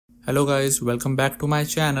Hello guys, welcome back to my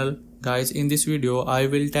channel. Guys, in this video I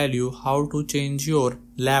will tell you how to change your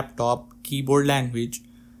laptop keyboard language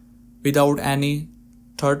without any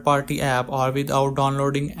third-party app or without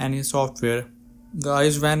downloading any software.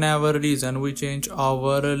 Guys, whenever reason we change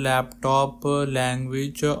our laptop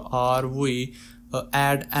language or we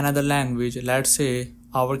add another language, let's say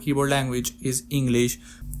our keyboard language is English,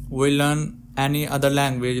 we learn any other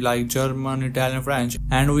language like German, Italian, French,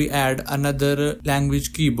 and we add another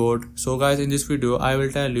language keyboard. So guys, in this video I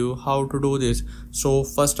will tell you how to do this. So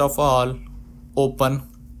first of all, open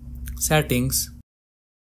settings,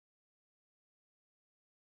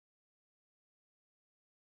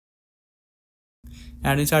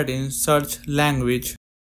 and in settings search language.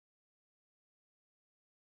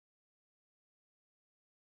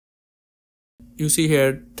 You see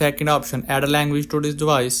here second option, add a language to this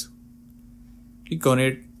device. Click on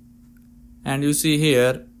it, and you see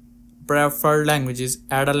here preferred languages,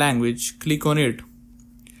 add a language. Click on it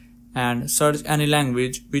and search any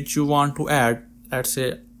language which you want to add. Let's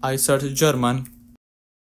say I search German,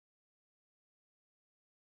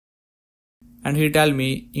 and he tell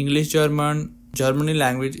me English, German, Germany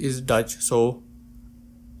language is Dutch. So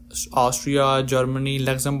Austria, Germany,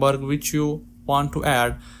 Luxembourg, which you want to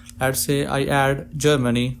add. Let's say I add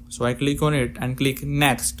Germany, so I click on it and click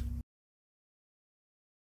next.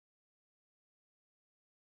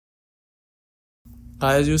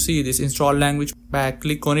 As you see this install language pack,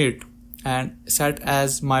 click on it and set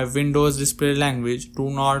as my Windows display language. Do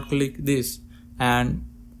not click this, and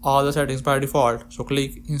all the settings by default. So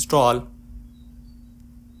click install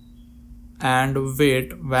and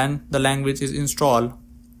wait when the language is installed.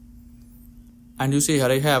 And you see here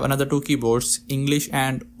I have another two keyboards, English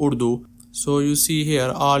and Urdu. So you see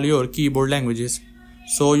here all your keyboard languages.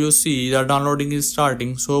 So you see the downloading is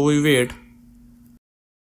starting, so we wait.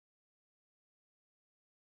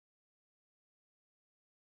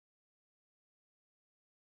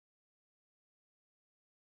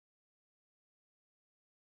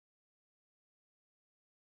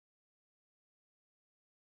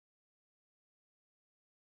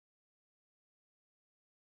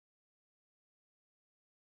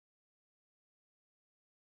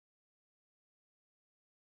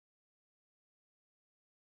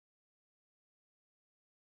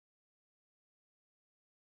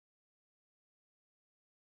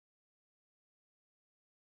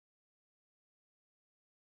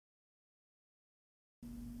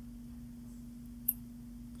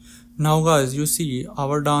 Now guys, you see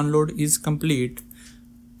our download is complete.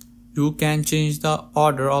 You can change the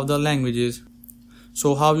order of the languages.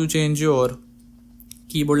 So how you change your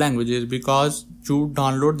keyboard languages, because you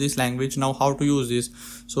download this language. Now how to use this?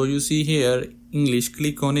 So you see here English,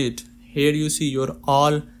 click on it. Here you see your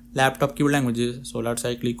all laptop keyboard languages. So let's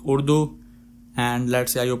say I click Urdu, and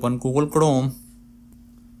let's say I open Google Chrome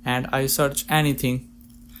and I search anything,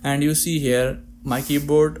 and you see here my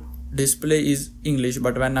keyboard display is English,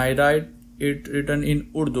 but when I write it written in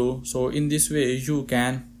Urdu. So in this way you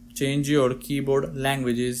can change your keyboard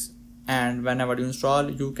languages, and whenever you install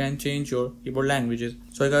you can change your keyboard languages.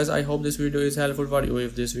 So guys, I hope this video is helpful for you.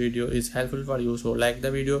 If this video is helpful for you, so like the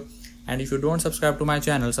video, and if you don't subscribe to my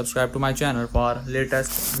channel, subscribe to my channel for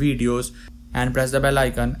latest videos and press the bell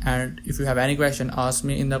icon. And if you have any question, ask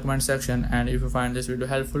me in the comment section, and if you find this video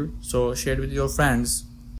helpful, so share it with your friends.